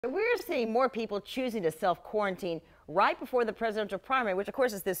We're seeing more people choosing to self-quarantine right before the presidential primary, which of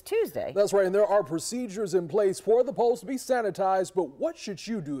course is this Tuesday. That's right, and there are procedures in place for the polls to be sanitized, but what should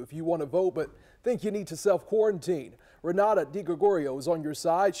you do if you want to vote but think you need to self-quarantine? Renata DiGregorio is on your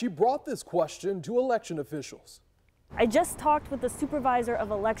side. She brought this question to election officials. I just talked with the supervisor of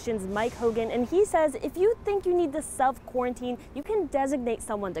elections, Mike Hogan, and he says if you think you need to self-quarantine, you can designate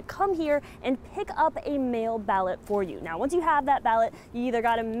someone to come here and pick up a mail ballot for you. Now, once you have that ballot, you either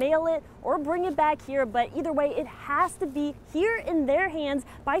got to mail it or bring it back here, but either way, it has to be here in their hands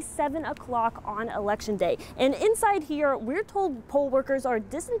by 7 o'clock on election day. And inside here, we're told poll workers are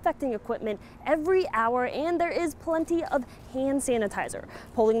disinfecting equipment every hour, and there is plenty of hand sanitizer.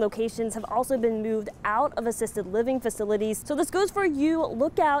 Polling locations have also been moved out of assisted living facilities. So this goes for you.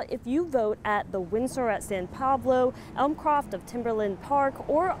 Look out if you vote at the Windsor at San Pablo, Elmcroft of Timberland Park,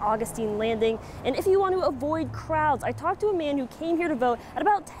 or Augustine Landing. And if you want to avoid crowds, I talked to a man who came here to vote at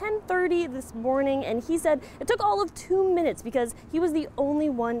about 10:30 this morning, and he said it took all of 2 minutes because he was the only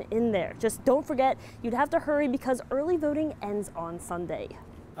one in there. Just don't forget, you'd have to hurry because early voting ends on Sunday.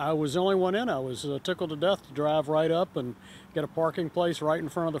 I was the only one in. I was tickled to death to drive right up and get a parking place right in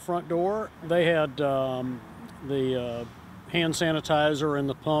front of the front door. They had the hand sanitizer and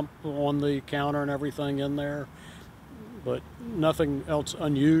the pump on the counter and everything in there, but nothing else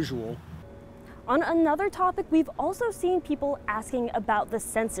unusual. On another topic, we've also seen people asking about the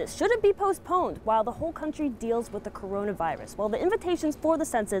census. Should it be postponed while the whole country deals with the coronavirus? Well, the invitations for the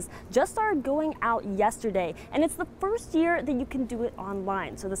census just started going out yesterday, and it's the first year that you can do it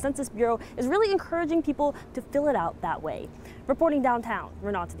online. So the Census Bureau is really encouraging people to fill it out that way. Reporting downtown,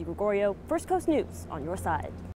 Renata DiGregorio, First Coast News on your side.